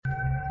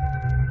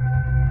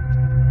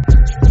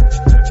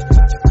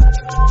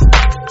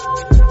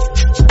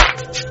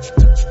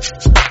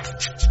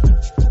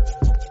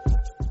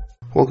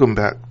Welcome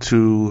back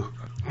to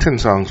 10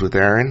 Songs with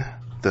Aaron,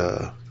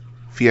 the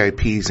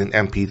VIPs and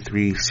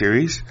MP3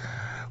 series,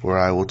 where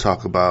I will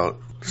talk about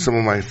some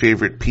of my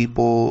favorite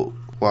people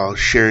while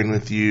sharing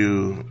with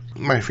you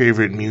my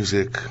favorite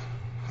music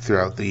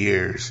throughout the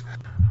years.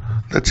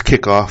 Let's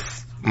kick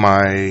off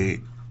my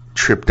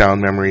trip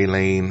down memory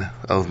lane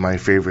of my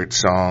favorite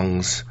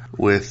songs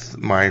with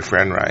my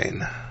friend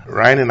Ryan.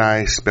 Ryan and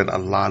I spent a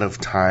lot of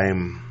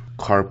time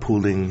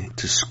carpooling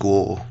to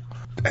school.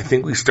 I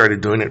think we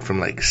started doing it from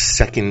like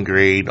second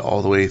grade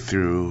all the way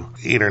through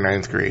 8th or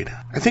 9th grade.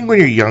 I think when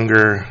you're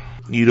younger,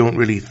 you don't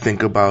really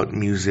think about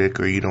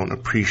music or you don't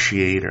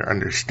appreciate or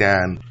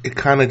understand. It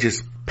kind of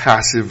just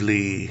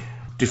passively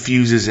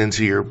diffuses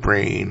into your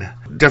brain.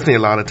 Definitely a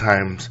lot of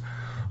times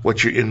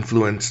what you're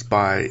influenced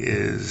by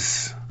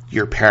is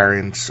your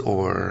parents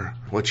or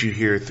what you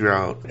hear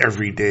throughout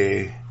every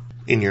day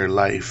in your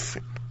life.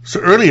 So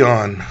early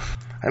on,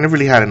 I never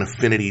really had an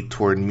affinity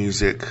toward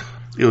music.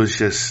 It was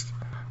just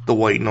the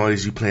white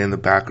noise you play in the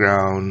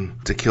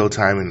background to kill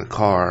time in the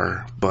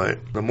car.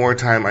 But the more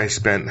time I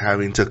spent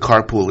having to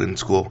carpool in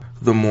school,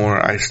 the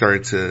more I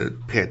started to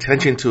pay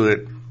attention to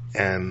it,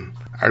 and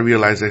I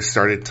realized I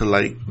started to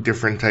like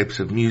different types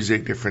of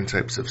music, different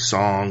types of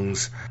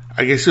songs.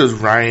 I guess it was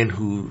Ryan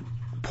who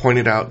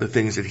pointed out the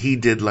things that he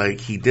didn't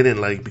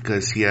like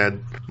because he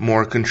had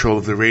more control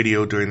of the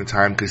radio during the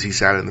time because he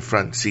sat in the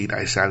front seat,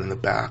 I sat in the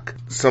back.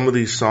 Some of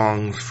these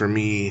songs for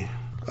me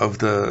of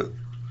the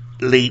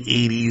late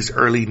 80s,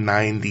 early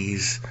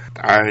 90s,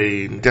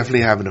 I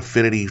definitely have an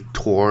affinity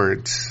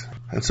towards.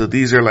 And so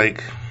these are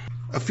like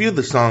a few of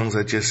the songs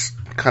that just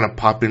kind of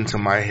pop into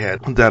my head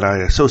that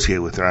I associate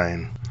with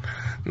Ryan.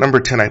 Number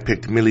 10, I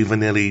picked Milli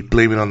Vanilli,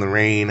 Blame It on the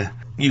Rain.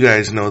 You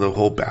guys know the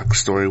whole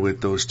backstory with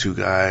those two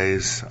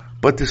guys.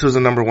 But this was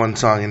a number one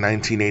song in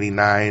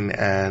 1989,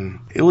 and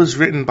it was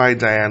written by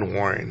Diane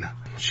Warren.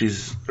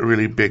 She's a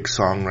really big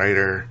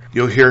songwriter.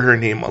 You'll hear her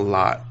name a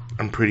lot,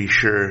 I'm pretty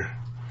sure,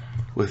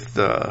 with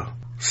the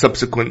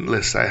subsequent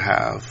lists I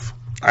have.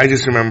 I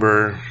just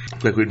remember,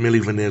 like with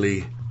Milli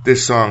Vanilli,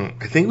 this song,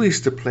 I think we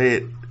used to play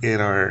it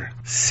in our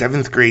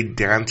 7th grade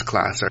dance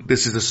class.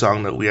 This is a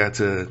song that we had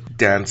to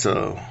dance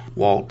a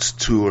waltz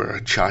to or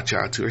a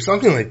cha-cha to or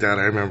something like that.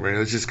 I remember it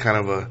was just kind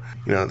of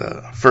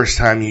the first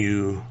time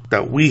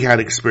that we had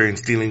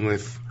experience dealing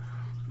with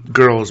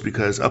girls,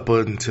 because up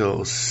until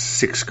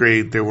 6th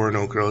grade there were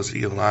no girls at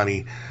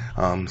Iolani.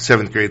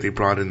 7th grade they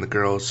brought in the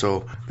girls,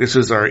 so this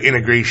was our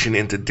integration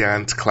into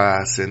dance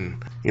class,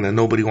 and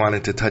nobody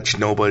wanted to touch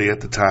nobody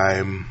at the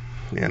time,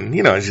 and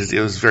it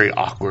was very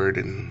awkward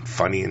and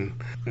funny, and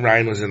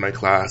Ryan was in my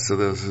class, so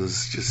this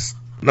was just.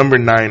 Number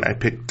 9, I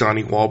picked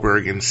Donnie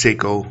Wahlberg and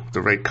Seiko,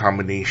 The Right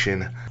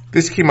Combination.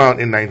 This came out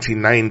in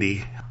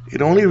 1990.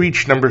 It only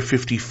reached number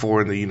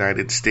 54 in the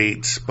United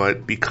States,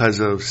 but because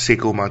of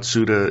Seiko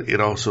Matsuda,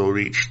 it also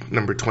reached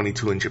number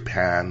 22 in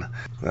Japan.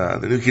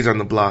 The New Kids on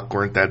the Block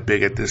weren't that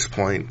big at this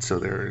point, so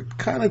they're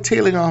kind of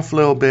tailing off a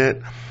little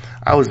bit.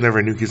 I was never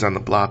a New Kids on the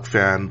Block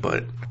fan,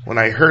 but when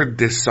I heard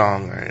this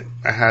song,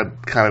 I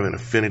had kind of an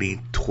affinity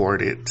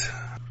toward it.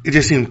 It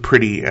just seemed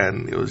pretty,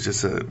 and it was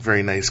just a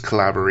very nice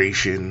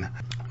collaboration.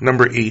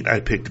 Number 8,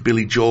 I picked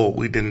Billy Joel,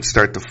 We Didn't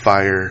Start the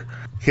Fire.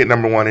 Hit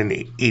number 1 in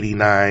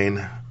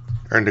 89.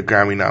 Earned a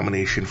Grammy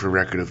nomination for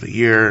Record of the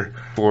Year.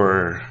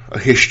 For a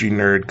history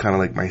nerd kind of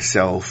like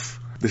myself,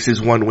 this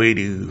is one way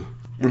to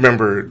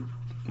remember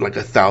like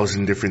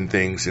 1,000 different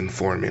things in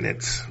 4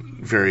 minutes.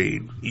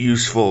 Very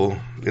useful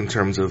in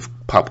terms of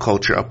pop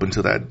culture up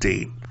until that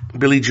date.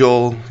 Billy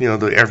Joel,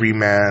 the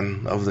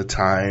everyman of the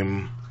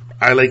time.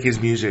 I like his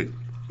music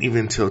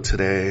even till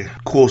today.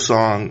 Cool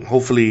song.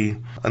 Hopefully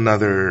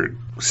another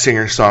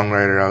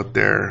singer-songwriter out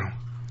there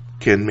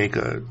can make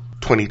a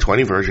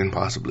 2020 version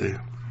possibly.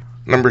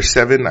 Number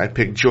 7, I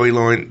picked Joy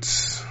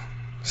Lawrence,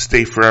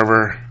 Stay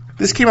Forever.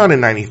 This came out in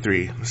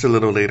 93. It's a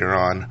little later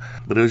on,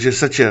 but it was just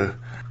such a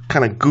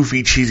kind of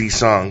goofy, cheesy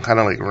song, kind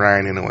of like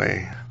Ryan in a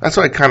way. That's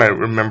why I kind of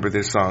remember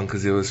this song,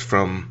 because it was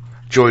from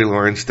Joy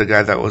Lawrence, the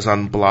guy that was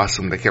on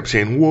Blossom that kept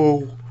saying,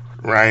 whoa.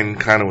 Ryan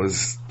kind of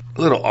was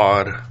a little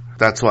odd.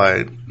 That's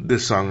why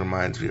this song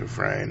reminds me of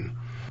Ryan.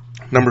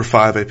 Number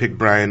 5, I picked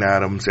Bryan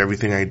Adams,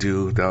 Everything I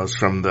Do. That was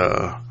from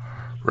the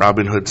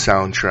Robin Hood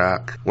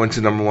soundtrack. Went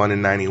to number 1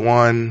 in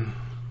 91.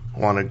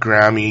 Won a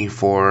Grammy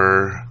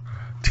for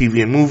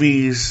TV and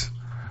Movies.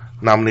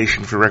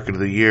 Nomination for Record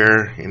of the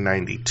Year in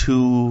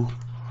 92.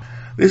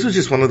 This was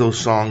just one of those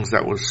songs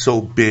that was so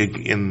big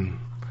in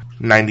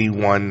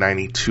 91,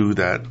 92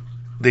 that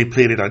they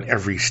played it on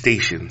every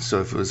station.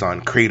 So if it was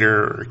on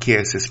Crater or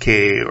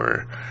KSSK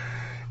or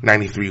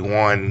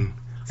 93.1,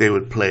 they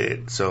would play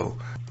it. So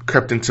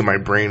crept into my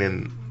brain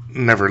and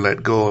never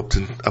let go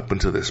up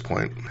until this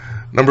point.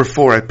 Number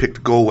 4, I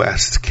picked Go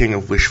West, King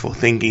of Wishful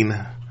Thinking.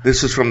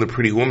 This was from the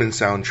Pretty Woman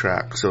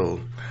soundtrack. So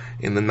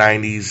in the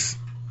 90s,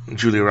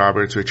 Julia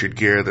Roberts, Richard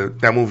Gere,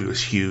 that movie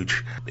was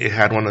huge. It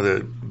had one of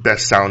the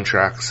best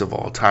soundtracks of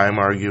all time,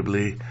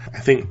 arguably. I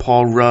think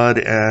Paul Rudd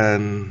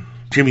and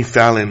Jimmy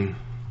Fallon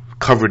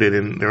covered it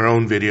in their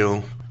own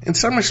video. In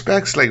some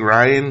respects, like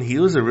Ryan, he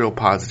was a real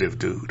positive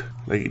dude.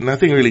 Like,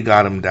 nothing really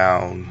got him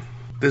down.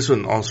 This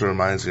one also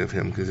reminds me of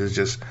him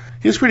because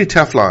he was pretty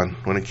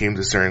Teflon when it came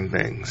to certain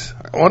things.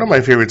 One of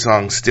my favorite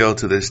songs still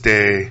to this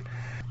day,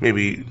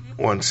 maybe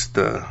once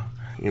the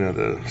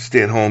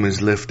stay at home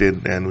is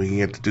lifted and we can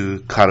get to do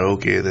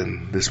karaoke,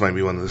 then this might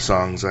be one of the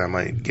songs I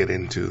might get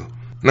into.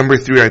 Number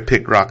 3, I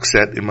picked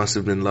Roxette, It Must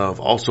Have Been Love,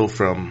 also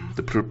from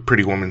the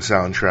Pretty Woman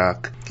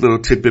soundtrack. Little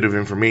tidbit of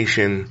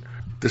information.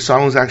 The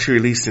song was actually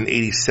released in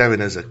 '87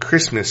 as a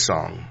Christmas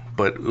song,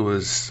 but it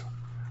was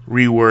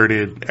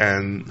reworded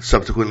and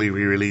subsequently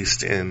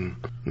re-released in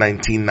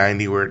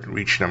 1990 where it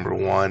reached number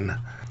 1.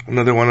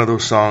 Another one of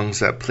those songs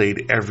that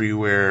played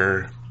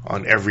everywhere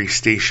on every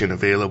station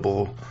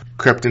available,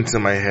 crept into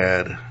my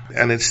head,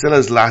 and it still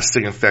has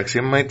lasting effects.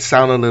 It might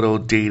sound a little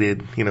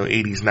dated,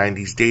 80s,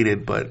 90s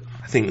dated, but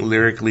I think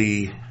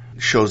lyrically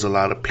shows a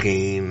lot of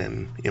pain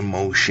and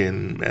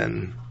emotion,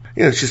 and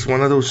it's just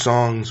one of those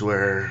songs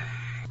where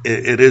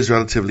it is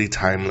relatively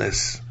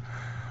timeless,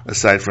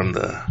 aside from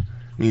the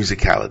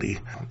musicality.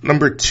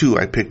 Number 2,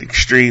 I picked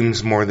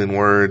Extremes, More Than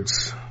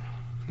Words,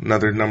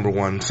 another number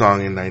 1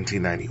 song in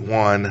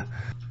 1991.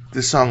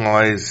 This song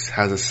always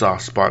has a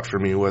soft spot for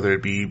me, whether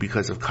it be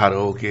because of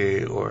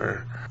karaoke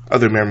or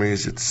other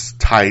memories it's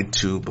tied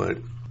to, but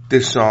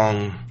this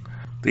song,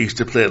 they used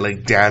to play it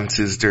like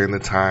dances during the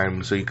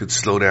time, so you could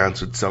slow dance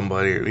with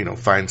somebody, or,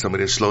 find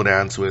somebody to slow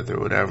dance with or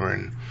whatever,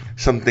 and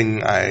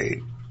something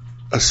I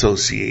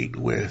associate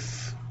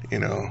with,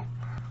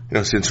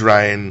 since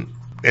Ryan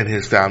and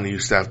his family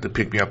used to have to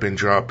pick me up and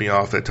drop me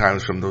off at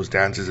times from those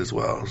dances as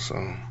well. So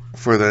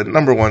for the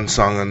number 1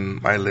 song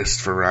on my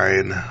list for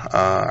Ryan,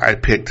 I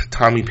picked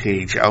Tommy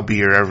Page, I'll Be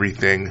Your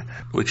Everything,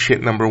 which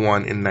hit number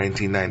 1 in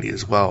 1990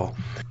 as well.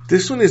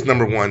 This one is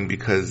number 1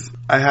 because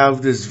I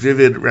have this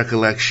vivid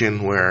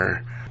recollection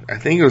where I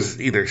think it was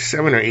either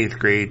 7th or 8th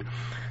grade.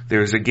 There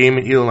was a game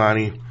at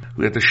Iolani.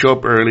 We had to show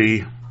up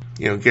early,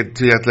 get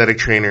to the athletic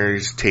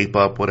trainers, tape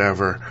up,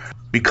 whatever.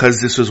 Because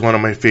this was one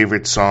of my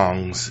favorite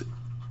songs,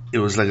 it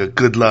was like a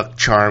good luck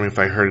charm if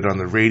I heard it on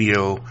the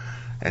radio.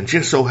 And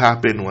just so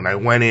happened when I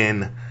went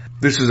in,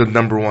 this was a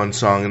number 1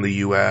 song in the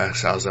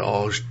U.S. I was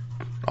like,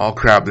 oh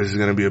crap, this is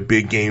going to be a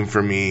big game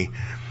for me.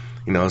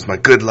 It's my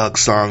good luck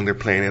song. They're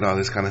playing it, all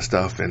this kind of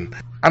stuff. And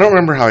I don't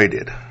remember how I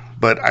did,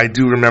 but I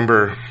do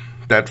remember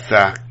that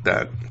fact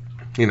that,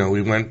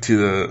 we went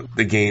to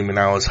the game and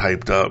I was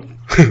hyped up.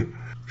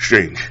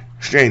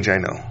 Strange, I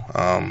know.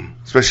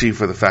 Especially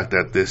for the fact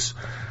that this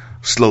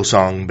slow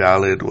song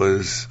ballad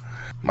was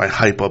my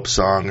hype up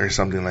song or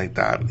something like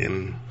that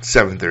in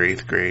 7th or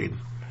 8th grade.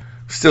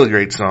 Still a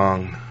great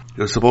song.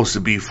 It was supposed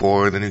to be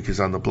for the New Kids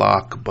on the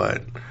Block,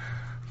 but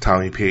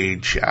Tommy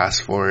Page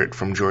asked for it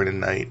from Jordan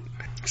Knight.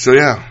 So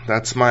yeah,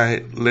 that's my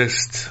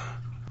list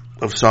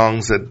of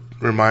songs that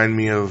remind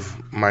me of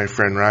my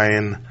friend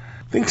Ryan.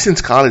 I think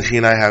since college he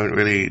and I haven't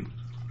really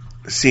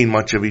seen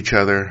much of each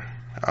other.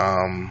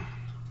 I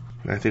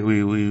think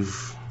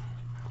we've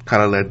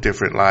kind of led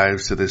different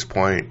lives to this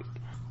point.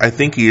 I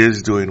think he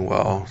is doing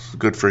well.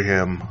 Good for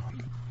him.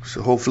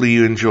 So hopefully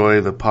you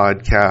enjoy the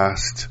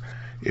podcast.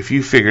 If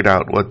you figured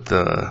out what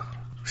the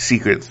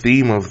secret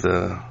theme of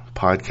the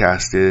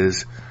podcast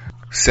is,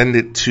 send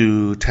it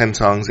to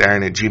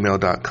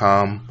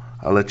 10songsaaron@gmail.com.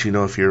 I'll let you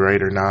know if you're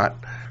right or not.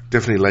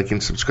 Definitely like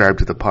and subscribe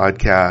to the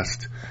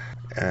podcast.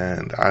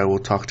 And I will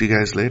talk to you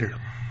guys later.